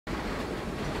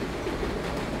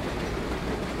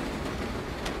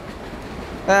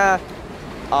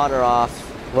On or off.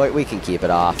 We can keep it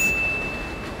off.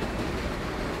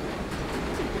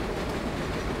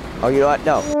 Oh, you know what?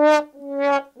 No.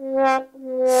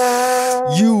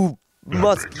 You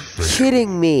must be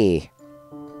kidding me.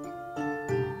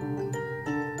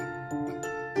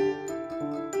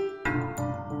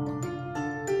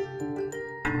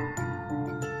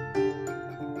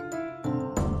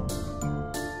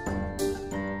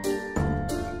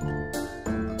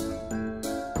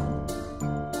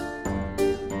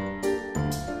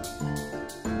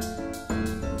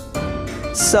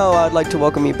 So, I'd like to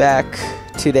welcome you back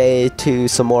today to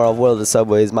some more of World of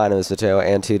Subways. My name is Mateo,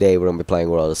 and today we're going to be playing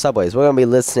World of Subways. We're going to be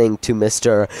listening to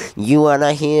Mr. You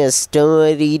Wanna Hear a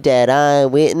Story That I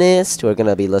Witnessed? We're going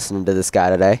to be listening to this guy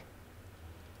today.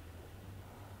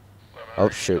 Oh,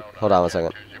 shoot. Hold on one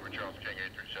second.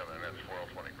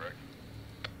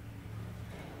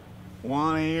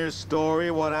 Wanna hear a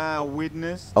story what I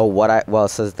witnessed? Oh, well, it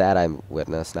says that I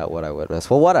witnessed, not what I witnessed.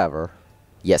 Well, whatever.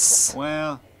 Yes.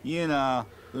 Well, you know,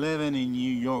 living in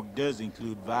New York does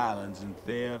include violence and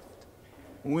theft.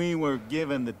 We were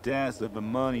given the task of a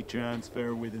money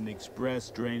transfer with an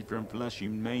express train from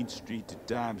Flushing Main Street to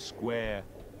Times Square.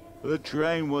 The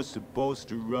train was supposed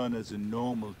to run as a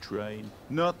normal train,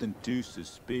 nothing too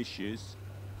suspicious.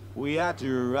 We had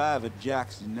to arrive at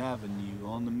Jackson Avenue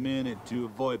on the minute to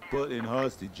avoid putting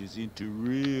hostages into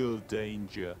real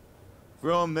danger.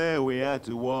 From there we had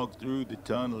to walk through the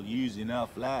tunnel using our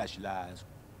flashlights,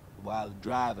 while the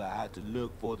driver had to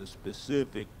look for the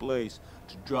specific place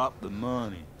to drop the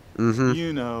money.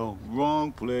 You know,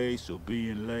 wrong place or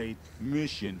being late,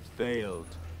 mission failed.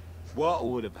 What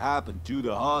would have happened to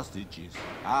the hostages?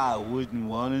 I wouldn't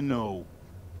want to know.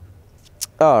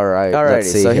 Alrighty,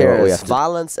 let's see. So here is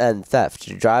violence and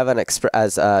theft. Drive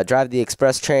the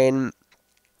express train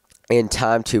in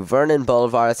time to Vernon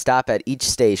Boulevard. Stop at each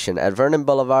station. At Vernon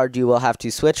Boulevard, you will have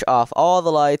to switch off all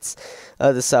the lights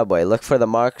of the subway. Look for the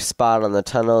marked spot on the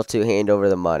tunnel to hand over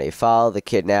the money. Follow the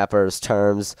kidnapper's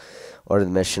terms, or the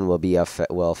mission will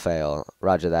fail.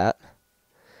 Roger that.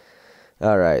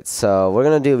 All right, so we're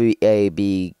gonna do a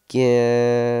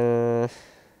begin.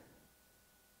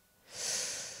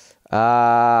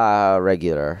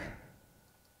 Regular.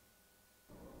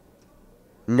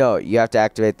 No, you have to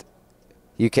activate.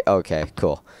 You can. Okay,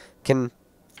 cool.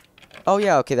 Oh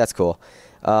yeah, okay, that's cool.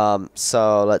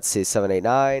 So let's see, 7, 8,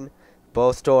 9.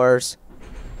 Both doors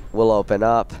will open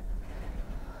up.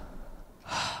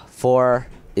 4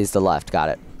 is the left. Got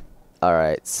it. All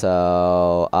right,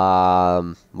 so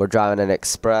we're driving an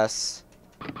express.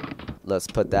 Let's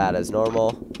put that as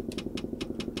normal.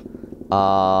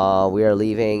 We are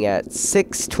leaving at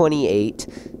 6:28.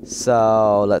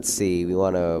 So let's see. We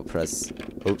want to press.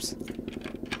 Oops.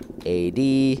 AD,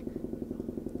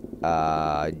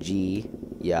 G,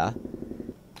 yeah,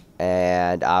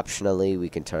 and optionally we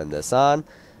can turn this on.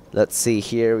 Let's see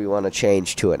here, we want to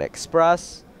change to an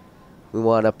express. We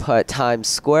want to put Times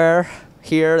Square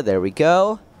here, there we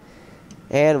go,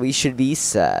 and we should be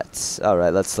set.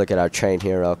 Alright, let's look at our train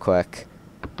here real quick.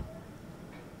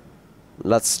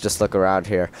 Let's just look around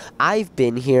here. I've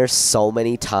been here so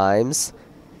many times,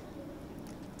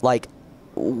 like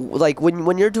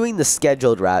when you're doing the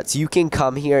scheduled routes, you can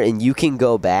come here and you can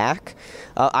go back.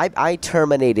 I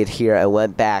terminated here and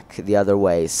went back the other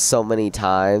way so many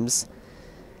times.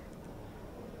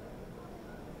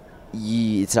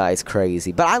 It's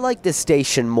crazy. But I like this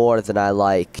station more than I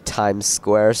like Times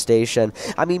Square station.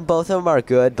 I mean, both of them are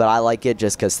good, but I like it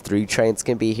just because 3 trains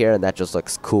can be here and that just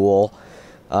looks cool.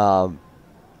 But,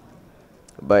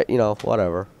 you know,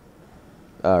 whatever.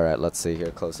 Alright, let's see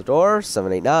here. Close the door.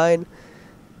 7, 8, 9.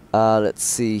 Let's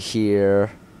see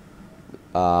here.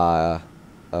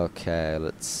 Okay,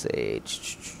 let's see.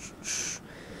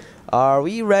 Are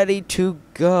we ready to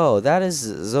go? That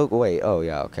is... wait, oh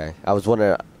yeah, okay. I was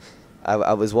wondering...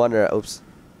 I was wondering... Oops.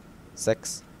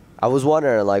 6. I was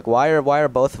wondering, like, why are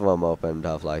both of them opened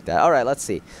up like that? Alright, let's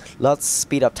see. Let's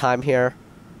speed up time here.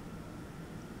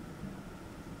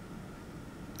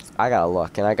 I gotta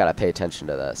look, and I gotta pay attention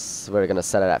to this. We're gonna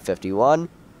set it at 51.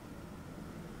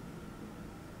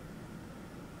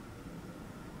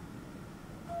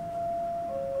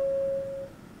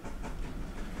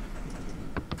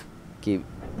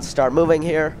 Start moving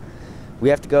here. We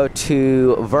have to go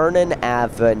to Vernon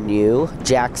Avenue,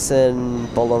 Jackson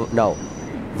Boulevard. No,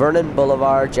 Vernon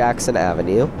Boulevard, Jackson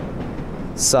Avenue.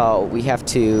 So we have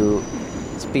to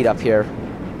speed up here.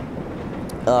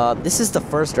 This is the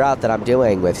first route that I'm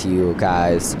doing with you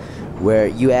guys, where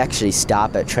you actually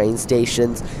stop at train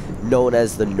stations, known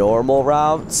as the normal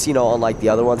routes. You know, unlike the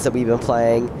other ones that we've been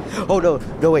playing. Oh no,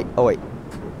 no wait, oh wait.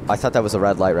 I thought that was a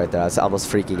red light right there. I was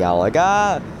almost freaking out. Like,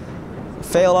 ah!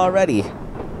 Fail already.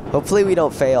 Hopefully we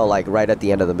don't fail, like, right at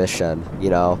the end of the mission, you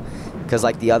know? Because,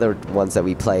 like, the other ones that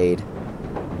we played,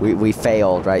 we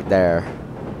failed right there.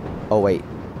 Oh, wait.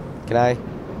 Can I?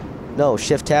 No,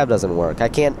 Shift-Tab doesn't work. I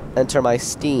can't enter my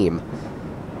Steam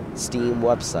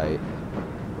website.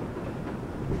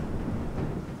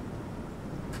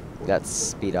 Let's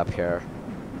speed up here.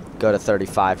 Go to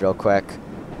 35 real quick.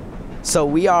 So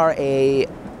we are a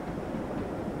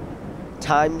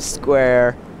Times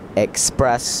Square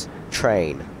Express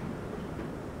train.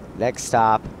 Next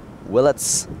stop,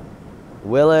 Willets.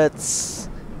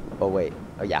 Oh, wait.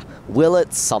 Oh, yeah.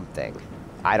 Willets something.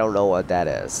 I don't know what that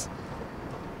is.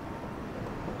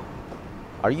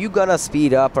 Are you gonna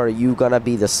speed up, or are you gonna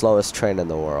be the slowest train in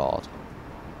the world?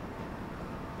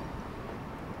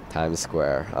 Times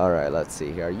Square. Alright, let's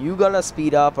see here. Are you gonna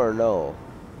speed up or no?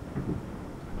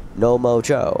 No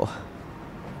mojo.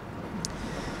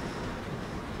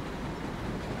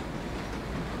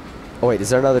 Oh, wait.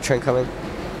 Is there another train coming?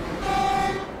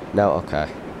 No? Okay.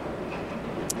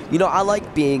 You know, I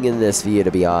like being in this view,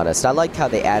 to be honest. I like how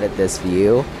they added this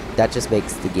view. That just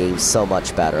makes the game so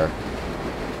much better.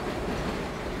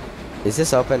 Is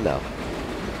this open? No.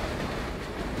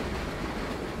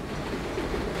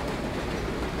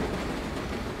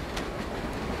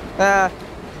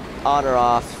 On or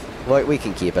off. Wait, we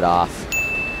can keep it off.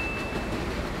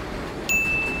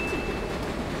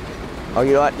 Oh,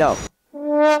 you know what? No.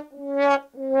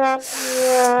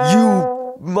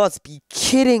 You must be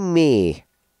kidding me.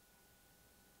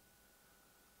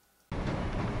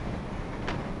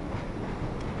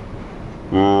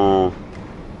 On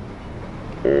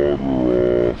or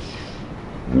off.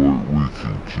 Wait, we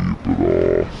can keep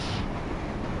it off.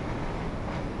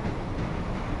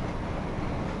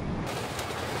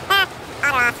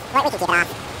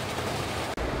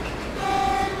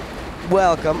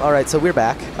 Welcome. Alright, so we're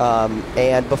back.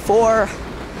 And before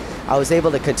I was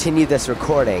able to continue this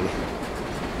recording,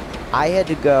 I had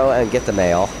to go and get the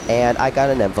mail, and I got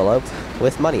an envelope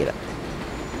with money in it.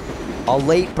 A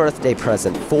late birthday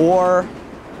present for...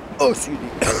 Oh, excuse me.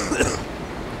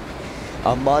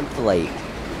 A month late.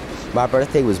 My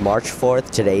birthday was March 4th.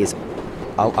 Today's...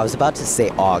 I was about to say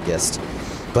August,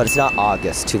 but it's not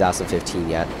August 2015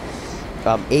 yet.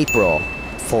 April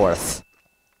 4th.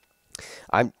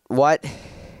 What?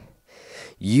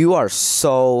 You are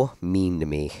so mean to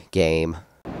me, game.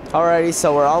 Alrighty,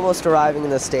 so we're almost arriving in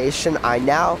the station.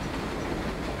 We're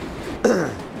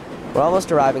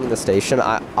almost arriving in the station.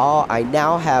 I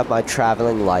now have my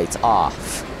traveling lights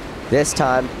off. This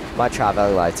time, my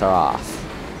traveling lights are off.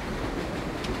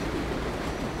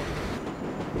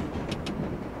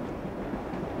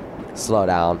 Slow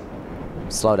down.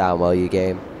 Slow down, will you,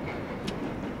 game?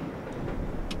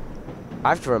 I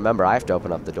have to remember, I have to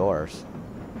open up the doors.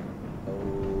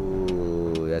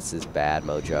 Oh, this is bad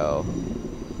mojo.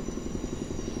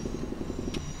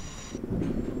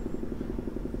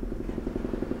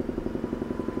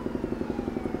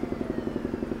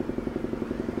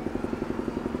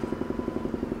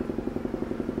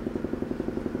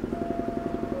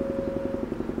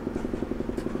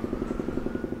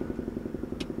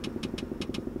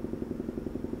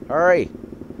 Hurry!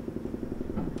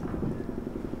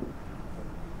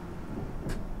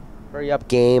 Hurry up,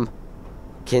 game.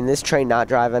 Can this train not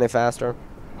drive any faster?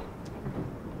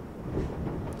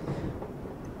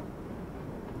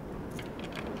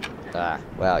 Ah,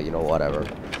 well, you know, whatever.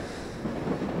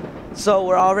 So,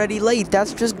 we're already late.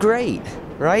 That's just great,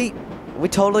 right? We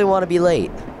totally want to be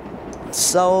late.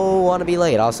 So, want to be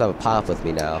late. I also have a pop with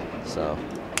me now, so.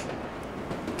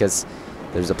 Because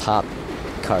there's a pop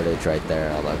cartridge right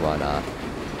there. I'm like, why not?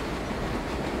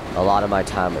 A lot of my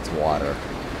time it's water.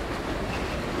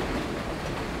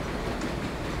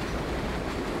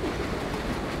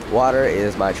 Water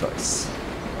is my choice.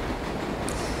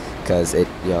 Because it,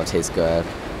 you know, tastes good.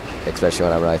 Especially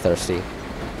when I'm really thirsty.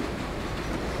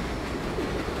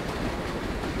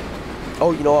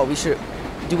 Oh, you know what? We should...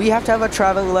 Do we have to have our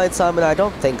traveling lights on? I mean, I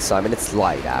don't think so. I mean, it's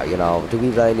light out, you know. Do we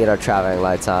really need our traveling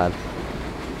lights on?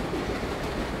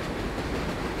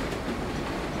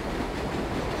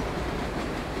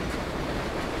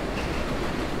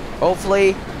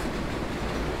 Hopefully,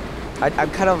 I'm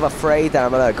kind of afraid that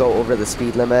I'm going to go over the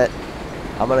speed limit.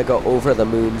 I'm going to go over the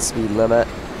moon speed limit.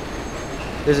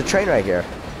 There's a train right here.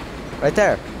 Right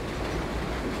there.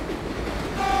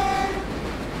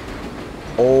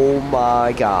 Oh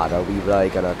my god, are we really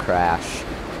going to crash?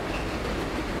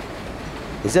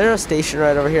 Is there a station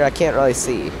right over here? I can't really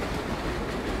see.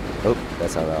 Oh,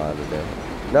 that's not what I wanted to do.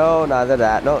 No, neither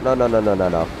that. No, no, no, no, no, no,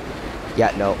 no.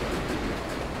 Yeah, no.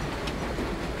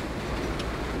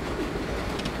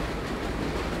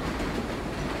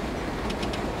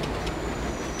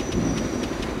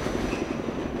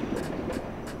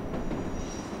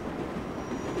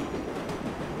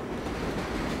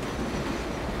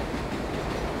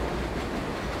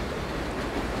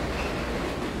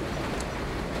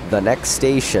 The next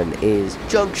station is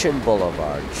Junction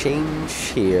Boulevard. Change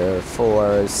here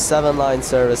for 7-line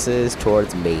services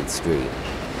towards Main Street.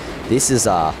 This is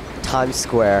a Times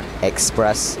Square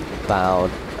express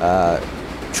bound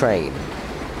train.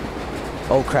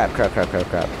 Oh crap.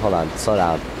 Hold on, slow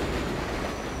down.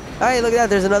 Hey, look at that,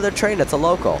 there's another train. That's a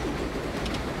local.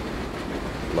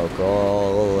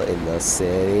 Local in the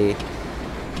city.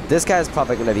 This guy's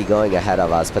probably going to be going ahead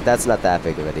of us, but that's not that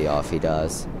big of a deal if he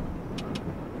does.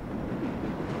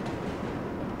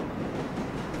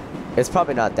 It's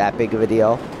probably not that big of a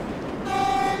deal.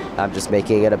 I'm just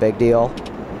making it a big deal.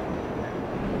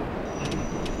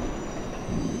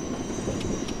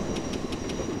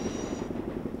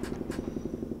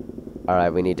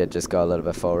 Alright, we need to just go a little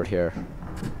bit forward here.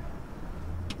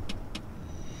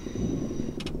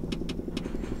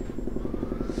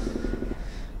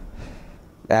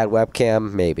 Add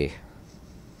webcam, maybe.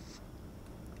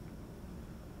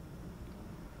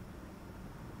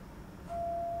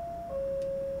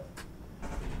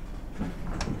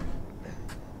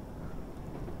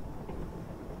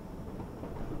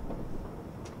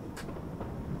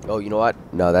 Oh, you know what?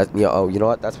 No, that, you know, oh, you know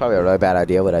what? That's probably a really bad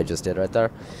idea what I just did right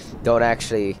there. Don't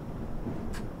actually,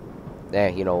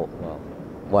 you know, well,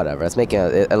 whatever. It's making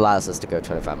it allows us to go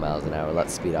 25 miles an hour.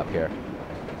 Let's speed up here.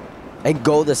 And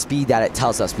go the speed that it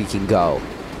tells us we can go.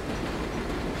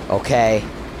 Okay.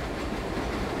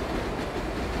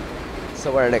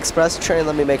 So we're an express train.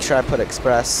 Let me make sure I put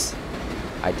express.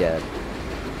 I did.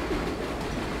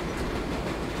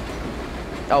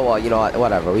 Oh, well, you know what?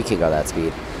 Whatever. We can go that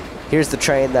speed. Here's the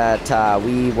train that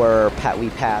we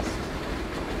passed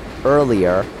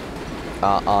earlier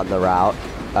on the route,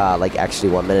 like actually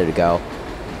 1 minute ago.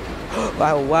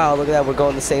 Wow, look at that. We're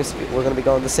going the same speed. We're going to be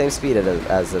going the same speed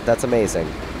as it. That's amazing.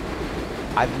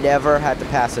 I've never had to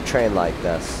pass a train like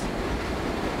this.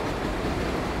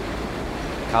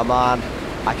 Come on.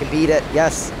 I can beat it.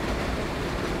 Yes.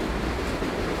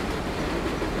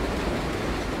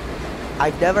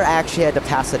 I've never actually had to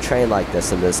pass a train like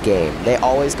this in this game. They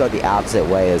always go the opposite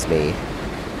way as me.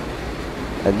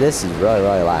 And this is really,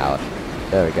 really loud.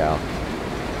 There we go.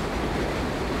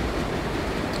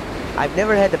 I've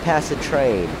never had to pass a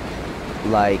train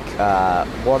like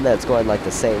one that's going like the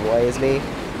same way as me.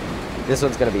 This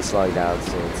one's going to be slowing down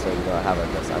soon, so you know how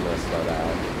about this? I'm going to slow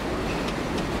down.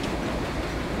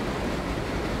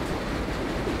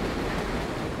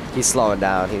 He's slowing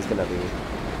down. He's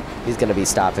going to be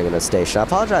stopping in a station. I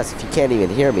apologize if you can't even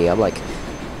hear me. I'm like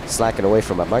slacking away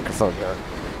from my microphone here.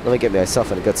 Let me get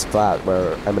myself in a good spot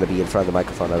where I'm going to be in front of the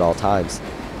microphone at all times.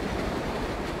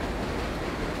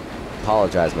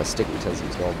 Apologize, my stick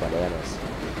utensils going bananas.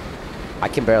 I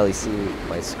can barely see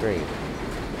my screen.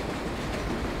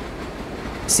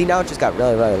 See, now it just got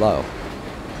really, really low.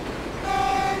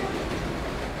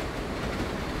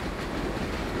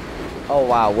 Oh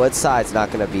wow, Woodside's not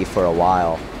going to be for a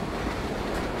while.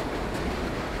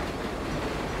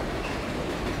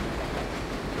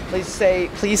 Please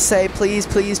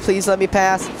let me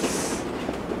pass.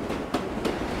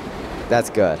 That's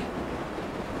good.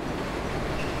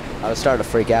 I was starting to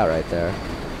freak out right there.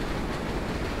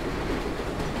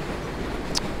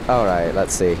 Alright,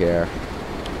 let's see here.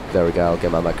 There we go.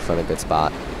 Get my microphone in a good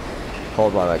spot.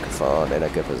 Hold my microphone in a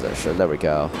good position. There we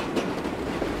go.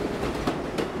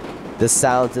 The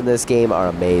sounds in this game are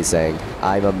amazing.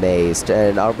 I'm amazed.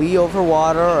 And are we over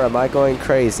water or am I going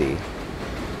crazy?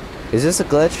 Is this a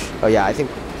glitch? Oh yeah, I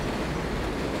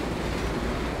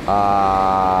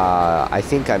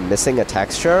think I'm missing a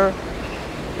texture.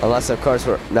 Unless of course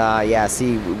we're yeah,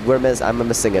 see, I'm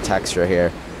missing a texture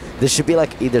here. This should be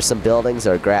like either some buildings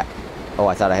or oh,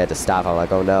 I thought I had to stop. I'm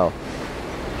like, oh no.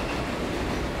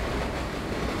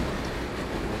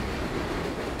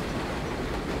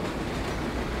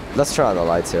 Let's turn on the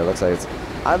lights here. Looks like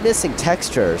I'm missing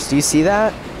textures. Do you see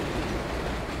that?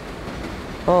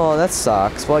 Oh, that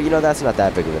sucks. Well, you know, that's not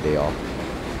that big of a deal.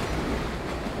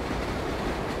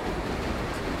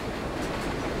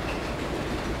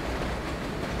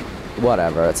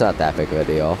 Whatever, it's not that big of a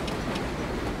deal.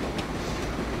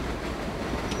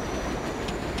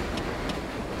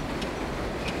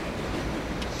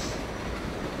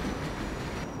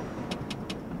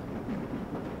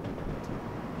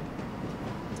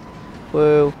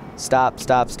 Woo. Stop.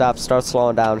 Start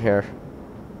slowing down here.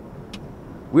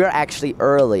 We're actually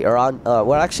early, or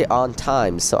we're actually on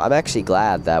time, so I'm actually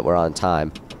glad that we're on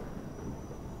time.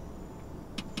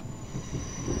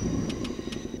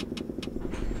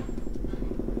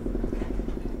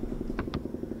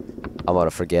 I'm gonna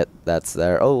forget that's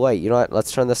there. Oh wait, you know what?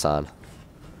 Let's turn this on.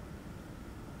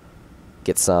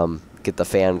 Get the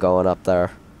fan going up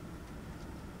there.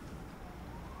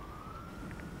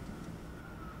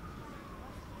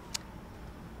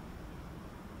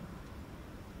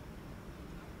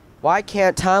 Why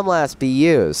can't time-lapse be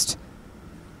used?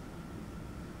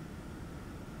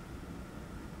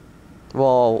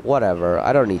 Well, whatever.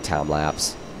 I don't need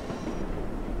time-lapse.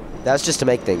 That's just to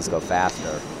make things go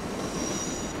faster.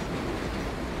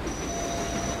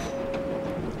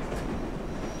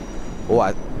 Oh,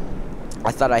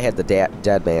 I thought I had the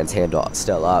dead man's handle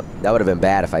still up. That would have been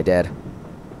bad if I did.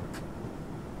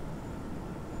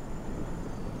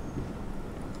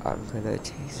 I'm gonna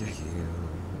taser you.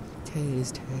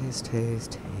 Tase, tase, tase,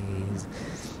 tase.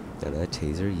 Gonna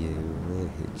taser you. I'm gonna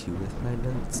hit you with my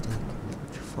nightstick.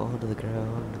 Let you fall to the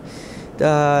ground.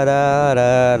 Da da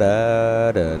da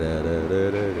da da da da da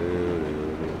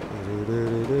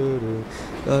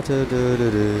da da da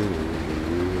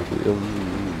da.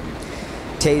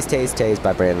 Tase, Tase, Tase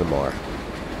by Brandon Moore.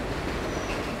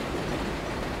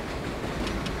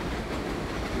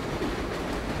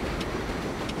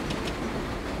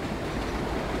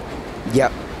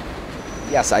 Yep.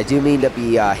 Yes, I do mean to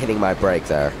be hitting my brake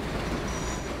there.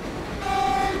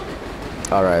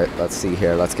 Alright, let's see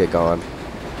here. Let's get going.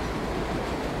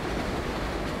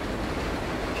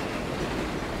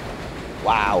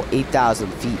 Wow,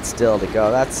 8,000 feet still to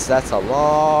go. That's a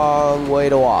long way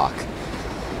to walk.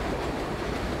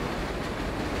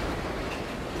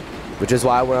 Which is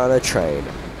why we're on a train,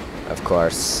 of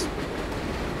course.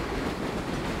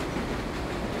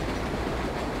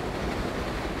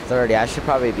 30, I should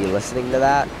probably be listening to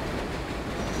that.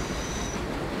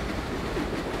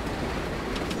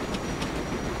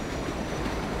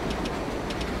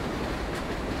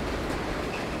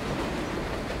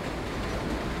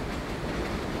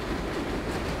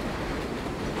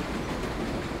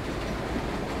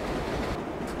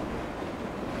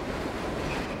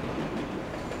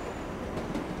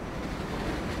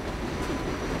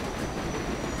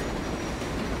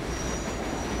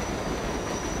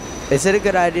 Is it a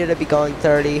good idea to be going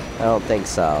 30? I don't think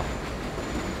so.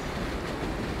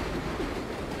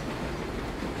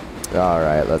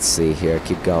 Alright, let's see here.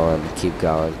 Keep going, keep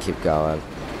going, keep going.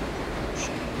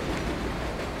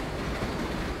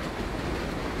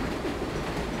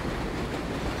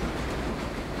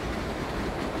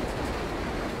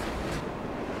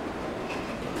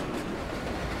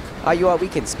 Oh, you know what? We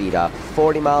can speed up.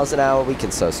 40 miles an hour, we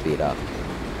can so speed up.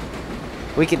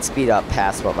 We can speed up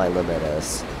past what my limit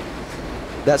is.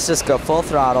 Let's just go full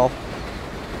throttle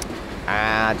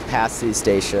and pass these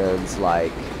stations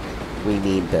like we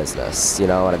mean business. You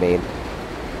know what I mean?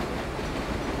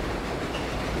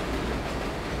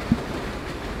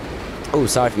 Oh,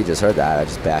 sorry if you just heard that. I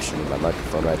just bashed into my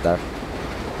microphone right there.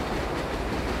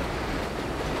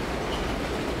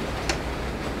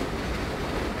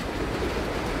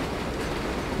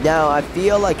 Now, I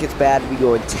feel like it's bad to be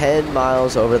going 10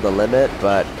 miles over the limit,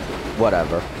 but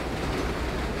whatever.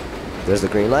 There's the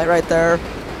green light right there.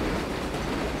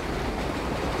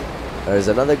 There's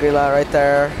another green light right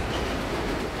there.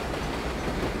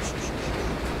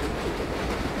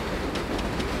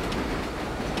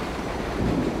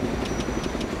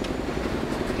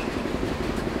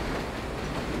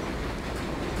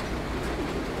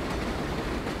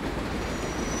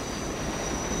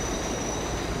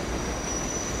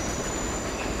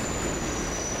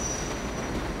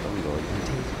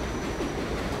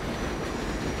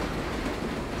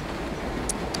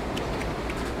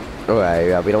 Okay,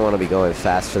 yeah, we don't want to be going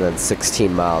faster than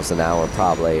 16 miles an hour,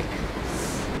 probably.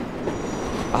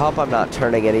 I hope I'm not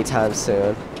turning anytime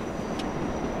soon.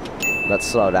 Let's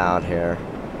slow down here.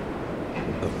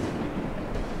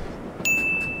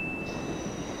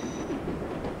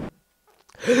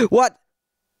 What?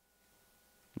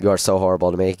 You are so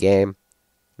horrible to me, game.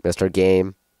 Mr.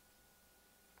 Game.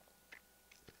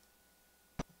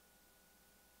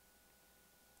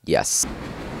 Yes.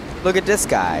 Look at this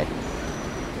guy.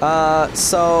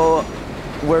 So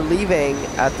we're leaving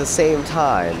at the same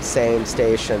time. Same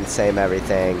station, same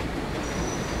everything.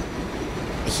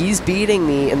 He's beating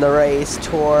me in the race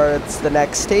towards the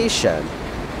next station.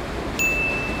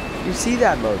 You see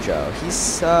that, Mojo?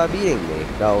 He's beating me.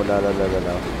 No.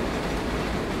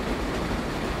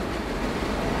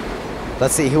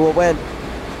 Let's see, who will win?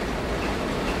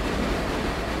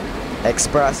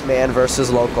 Express man versus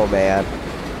local man.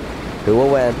 Who will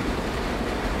win?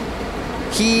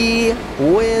 He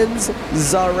wins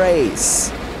the race.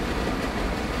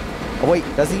 Oh wait,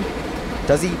 does he?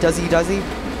 Does he?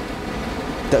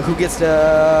 Who gets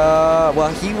to... well,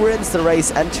 he wins the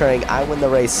race entering. I win the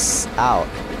race out.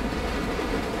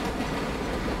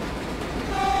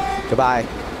 Goodbye.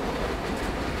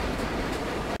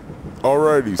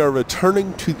 Alrighty, so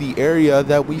returning to the area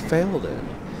that we failed in.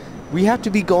 We have to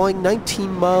be going 19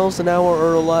 miles an hour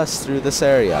or less through this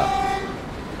area.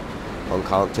 honk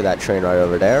honk to that train right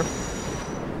over there.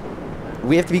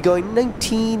 We have to be going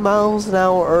 19 miles an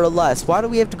hour or less. Why do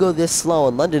we have to go this slow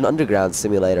in London Underground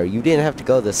Simulator? You didn't have to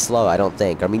go this slow, I don't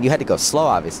think. I mean, you had to go slow,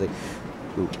 obviously.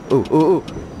 Ooh, ooh, ooh, ooh.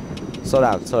 Slow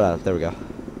down, slow down. There we go.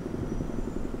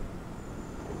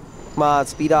 Come on,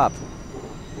 speed up.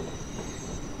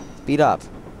 Speed up.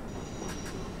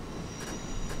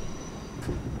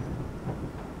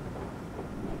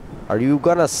 Are you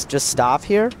gonna just stop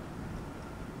here?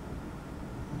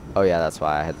 Oh yeah, that's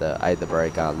why I had the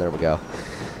brake on. There we go.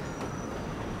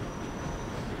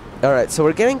 All right, so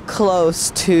we're getting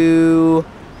close to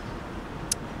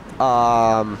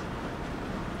oh,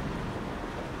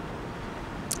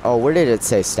 where did it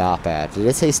say stop at? Did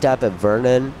it say stop at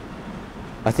Vernon?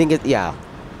 I think it, yeah.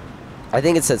 I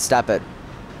think it said stop at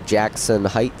Jackson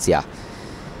Heights, yeah.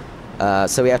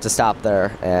 So we have to stop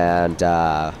there and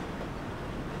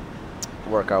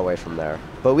work our way from there.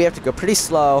 But we have to go pretty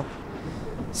slow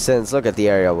since, look at the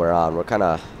area we're on.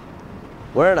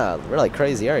 We're in a really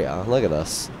crazy area. Look at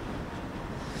this.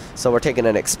 So we're taking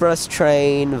an express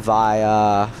train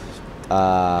via,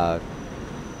 I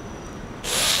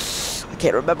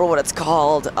can't remember what it's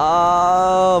called.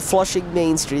 Flushing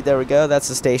Main Street. There we go. That's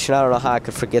the station. I don't know how I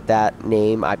could forget that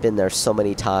name. I've been there so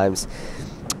many times.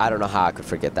 I don't know how I could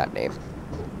forget that name.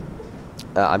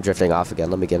 I'm drifting off again.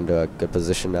 Let me get into a good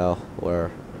position now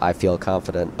where I feel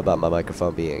confident about my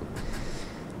microphone being.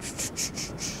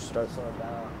 Start slowing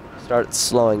down. Start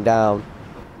slowing down.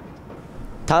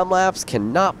 Time-lapse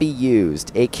cannot be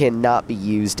used. It cannot be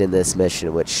used in this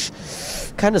mission, which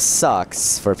kind of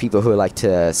sucks for people who like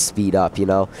to speed up, you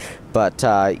know. But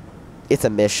it's a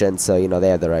mission, so, you know, they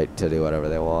have the right to do whatever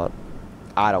they want.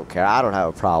 I don't care. I don't have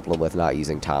a problem with not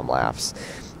using time-lapse.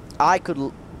 I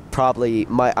could probably,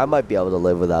 I might be able to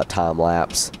live without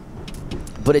time-lapse.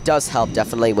 But it does help,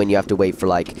 definitely, when you have to wait for,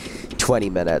 like, 20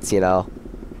 minutes, you know.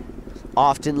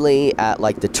 Oftenly at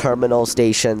like the terminal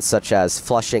stations such as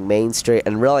Flushing Main Street,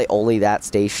 and really only that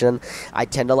station, I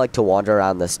tend to like to wander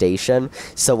around the station.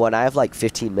 So when I have like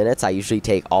 15 minutes, I usually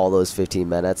take all those 15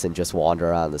 minutes and just wander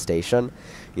around the station.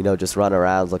 You know, just run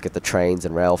around, look at the trains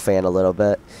and rail fan a little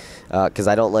bit. Because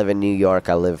I don't live in New York,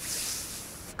 I live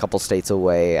a couple states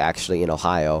away, actually in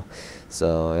Ohio.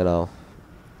 So, you know,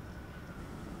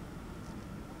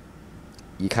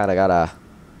 you kind of gotta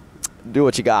do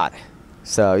what you got.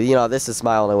 So, you know, this is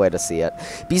my only way to see it.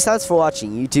 Besides for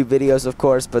watching YouTube videos, of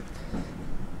course, but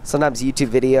sometimes YouTube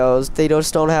videos, they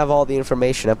just don't have all the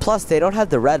information. And plus, they don't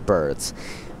have the Redbirds.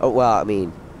 Oh, well, I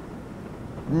mean,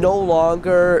 no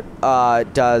longer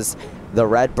does the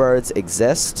Redbirds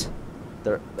exist.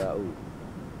 No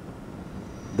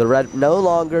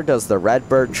longer does the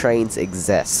Redbird trains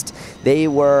exist. They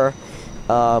were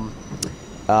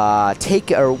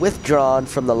withdrawn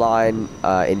from the line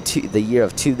in the year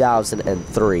of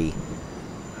 2003.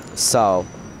 So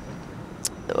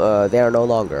they are no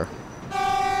longer.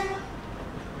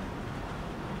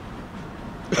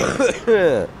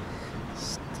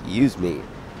 Excuse me.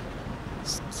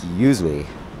 Excuse me.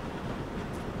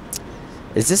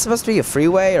 Is this supposed to be a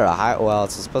freeway or a highway? Well,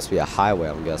 it's supposed to be a highway,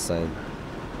 I'm guessing.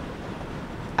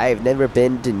 I have never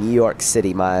been to New York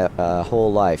City my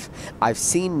whole life. I've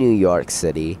seen New York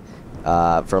City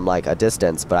from like a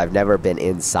distance, but I've never been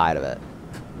inside of it.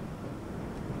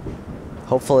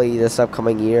 Hopefully this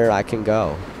upcoming year I can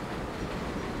go.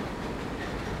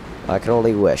 I can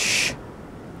only wish.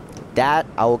 That,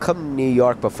 I will come to New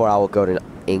York before I will go to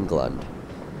England.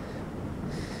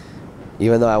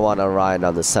 Even though I want to ride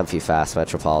on the Semi-Fast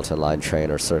Metropolitan Line train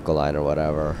or Circle Line or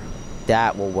whatever.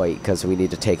 That will wait because we need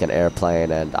to take an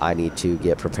airplane and I need to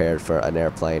get prepared for an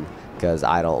airplane because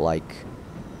I don't like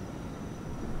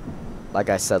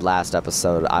I said last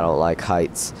episode, I don't like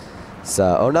heights.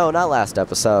 So, oh no, not last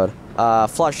episode.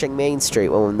 Flushing Main Street,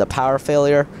 when the power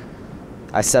failure,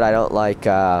 I said I don't like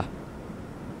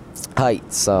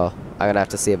heights, so I'm going to have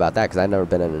to see about that because I've never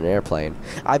been in an airplane.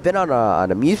 I've been on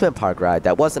an amusement park ride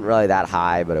that wasn't really that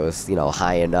high, but it was, you know,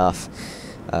 high enough.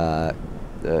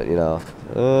 You know,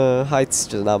 heights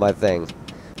just not my thing.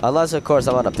 Unless, of course,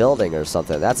 I'm on a building or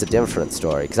something. That's a different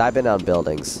story, because I've been on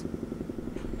buildings.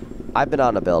 I've been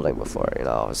on a building before, you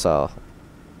know, so.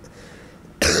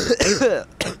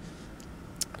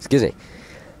 Excuse me.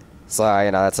 So,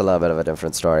 you know, that's a little bit of a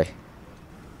different story.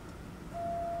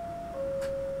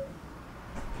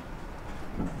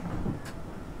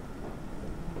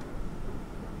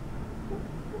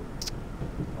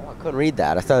 Couldn't read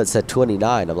that. I thought it said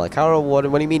 29. I'm like, what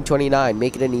do you mean 29?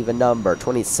 Make it an even number.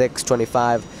 26,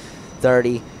 25,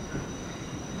 30,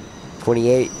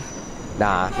 28.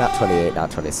 Nah, not 28, not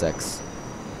 26.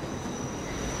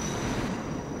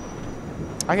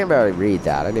 I can barely read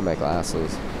that. I need my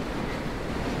glasses.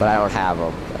 But I don't have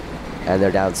them. And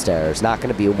they're downstairs. Not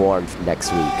going to be warm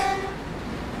next week.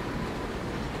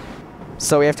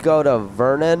 So we have to go to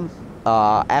Vernon.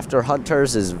 After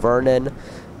Hunters is Vernon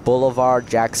Boulevard,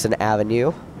 Jackson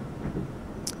Avenue.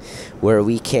 Where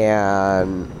we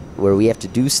have to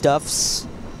do stuffs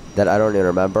that I don't even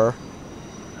remember.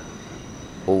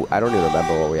 Oh, I don't even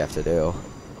remember what we have to do.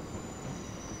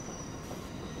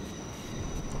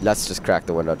 Let's just crack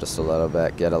the window just a little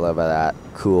bit. Get a little bit of that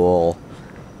cool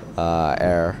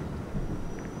air.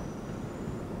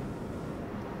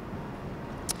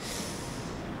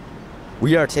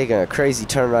 We are taking a crazy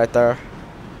turn right there.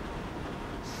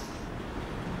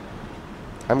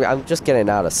 I'm just getting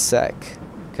out of sick.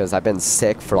 Because I've been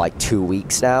sick for like 2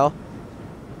 weeks now.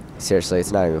 Seriously,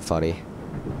 it's not even funny.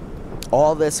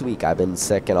 All this week I've been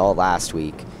sick, and all last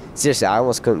week. Seriously, I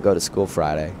almost couldn't go to school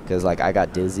Friday. Because like I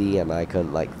got dizzy and I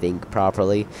couldn't like think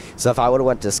properly. So if I would have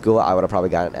went to school, I would have probably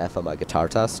got an F on my guitar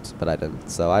test. But I didn't.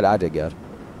 So I did good.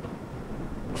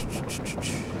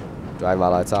 Do I have my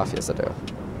lights off? Yes, I do.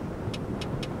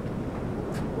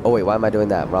 Oh wait, why am I doing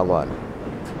that? Wrong one.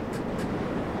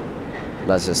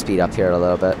 Let's just speed up here a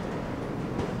little bit.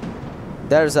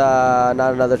 There's not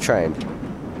another train.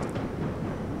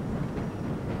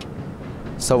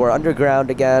 So we're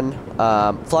underground again.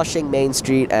 Flushing, Main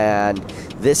Street, and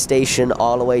this station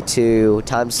all the way to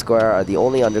Times Square are the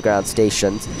only underground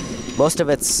stations. Most of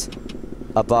it's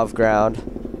above ground.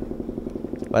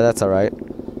 Well, that's alright.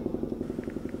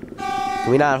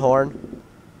 Can we not horn?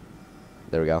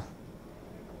 There we go.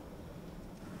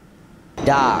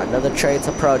 Another train's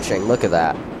approaching. Look at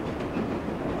that.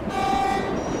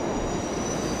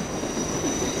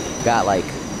 Got like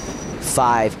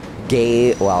 5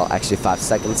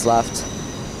 seconds left.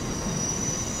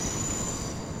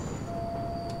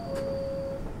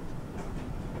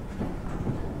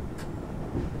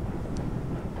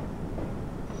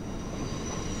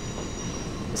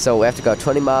 So we have to go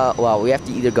 20 miles. Well, we have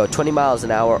to either go 20 miles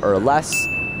an hour or less.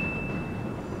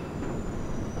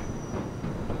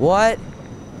 What?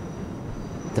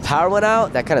 The power went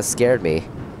out? That kind of scared me.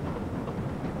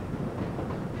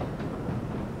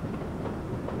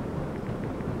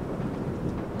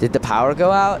 Did the power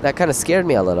go out? That kind of scared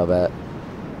me a little bit.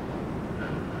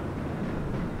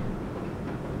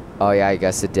 Oh yeah, I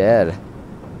guess it did.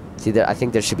 See, I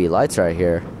think there should be lights right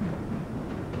here.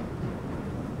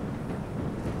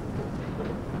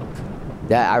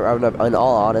 In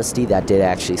all honesty, that did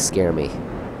actually scare me.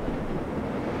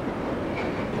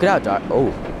 Look at how dark.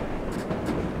 Oh.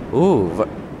 Ooh.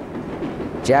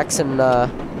 Jackson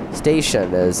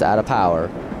Station is out of power.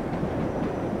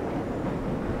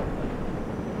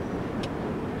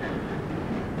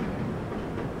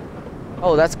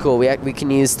 Oh, that's cool. We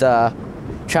can use the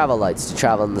travel lights to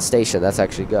travel in the station. That's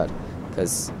actually good,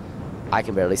 because I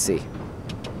can barely see.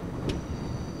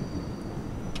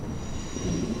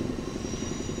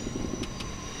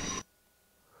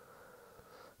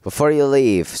 Before you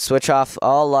leave, switch off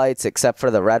all lights except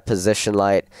for the red position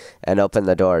light and open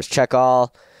the doors. Check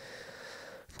all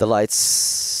the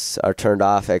lights are turned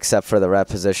off except for the red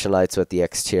position lights with the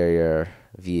exterior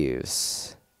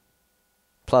views.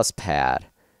 Plus pad.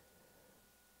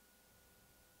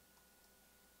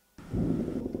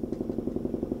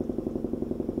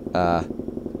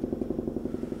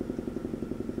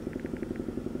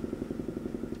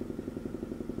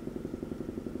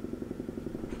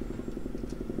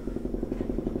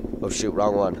 Oh shoot,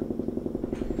 wrong one.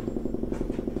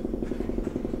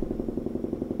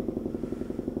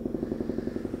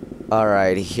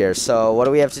 Alrighty, here. So what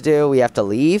do we have to do? We have to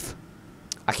leave?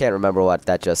 I can't remember what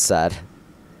that just said.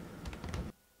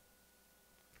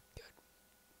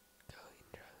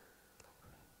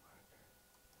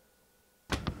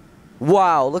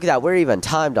 Wow, look at that. We're even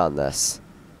timed on this.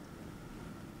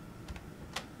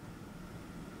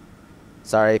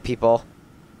 Sorry, people.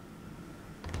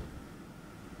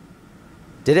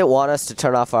 Did it want us to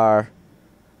turn off our...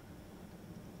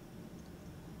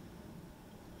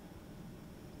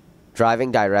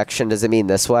 driving direction? Does it mean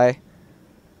this way?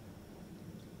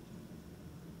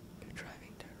 Go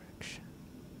driving direction.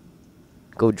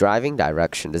 Go driving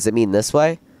direction. Does it mean this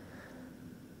way?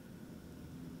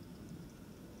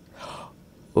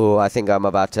 Ooh, I think I'm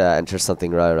about to enter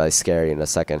something really, really scary in a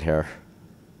second here.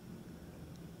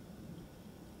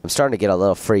 I'm starting to get a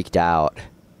little freaked out.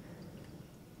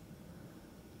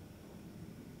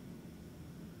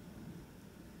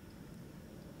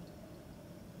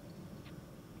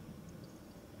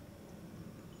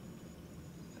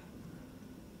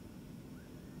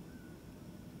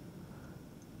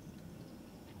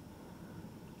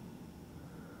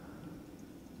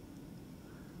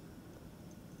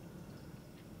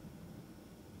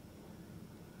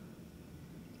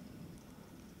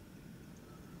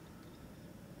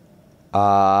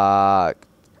 Not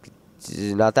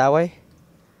that way?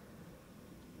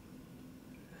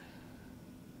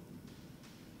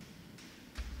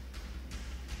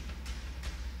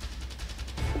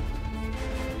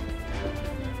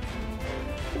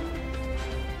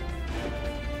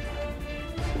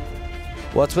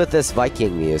 What's with this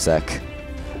Viking music?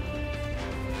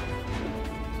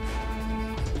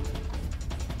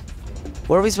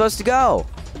 Where are we supposed to go?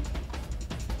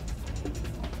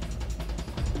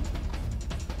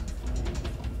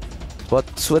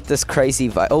 What's with this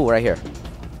crazy oh, right here.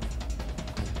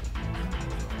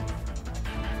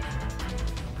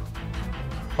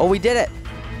 Oh, we did it!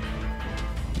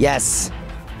 Yes!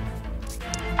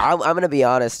 I'm gonna be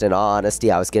honest, in all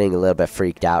honesty, I was getting a little bit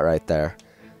freaked out right there.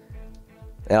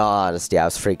 In all honesty, I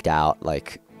was freaked out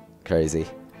like crazy.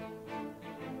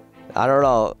 I don't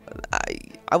know.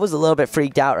 I was a little bit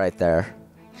freaked out right there.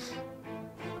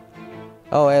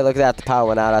 Oh, hey, look at that. The power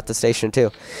went out at the station, too.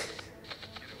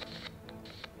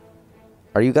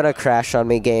 Are you gonna crash on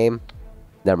me, game?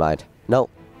 Never mind. No.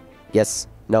 Yes.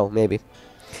 No, maybe.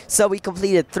 So we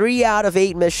completed 3 out of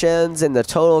 8 missions in the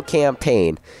total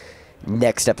campaign.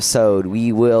 Next episode,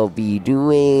 we will be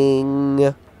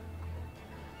doing...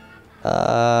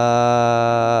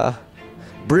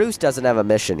 Bruce doesn't have a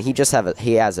mission. He just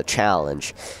has a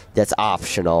challenge that's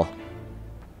optional.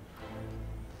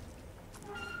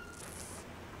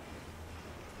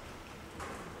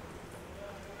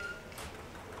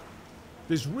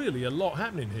 There's really a lot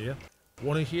happening here.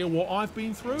 Want to hear what I've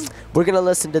been through? We're going to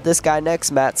listen to this guy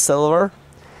next, Matt Silver.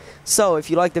 So, if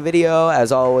you like the video,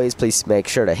 as always, please make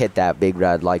sure to hit that big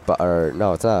red like button. Or,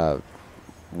 no, it's not a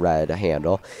red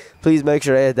handle. Please make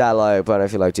sure to hit that like button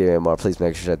if you like to hear more. Please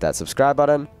make sure to hit that subscribe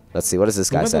button. Let's see, what does this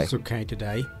guy say? The weather's okay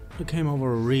today. I came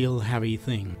over a real heavy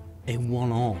thing. A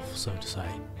one-off, so to say.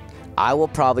 I will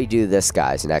probably do this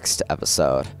guy's next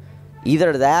episode.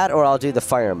 Either that or I'll do the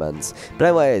fireman's. But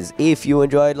anyways, if you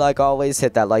enjoyed, like always,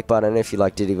 hit that like button. If you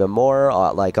liked it even more,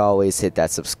 like always, hit that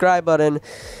subscribe button.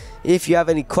 If you have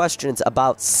any questions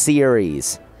about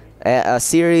series, a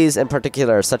series in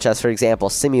particular, such as, for example,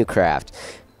 Simucraft,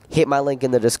 hit my link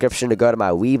in the description to go to my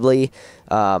Weebly.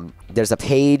 There's a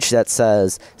page that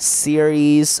says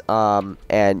series, and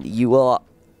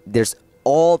there's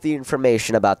all the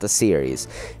information about the series.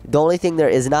 The only thing there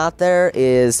is not there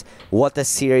is what the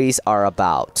series are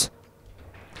about.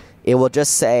 It will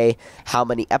just say how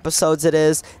many episodes it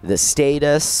is, the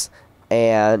status,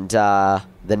 and the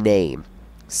name.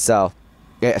 So,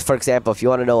 for example, if you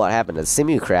want to know what happened to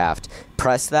Simucraft,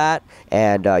 press that,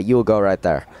 and you will go right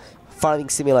there. Farming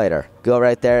Simulator, go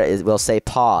right there. It will say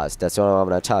pause. That's what I'm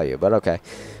going to tell you, but okay.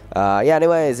 Yeah,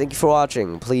 anyways, thank you for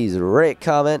watching. Please rate,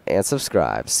 comment, and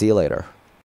subscribe. See you later.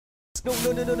 No.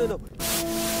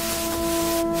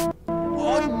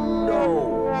 Oh,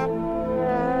 no.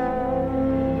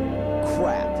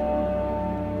 Crap.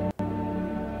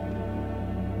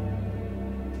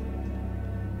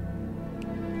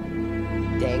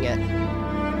 Dang it.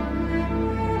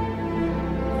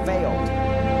 Failed.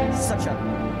 Such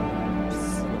a...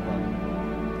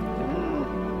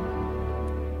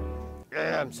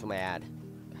 I'm so mad.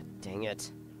 God dang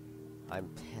it. I'm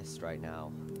pissed right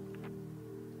now.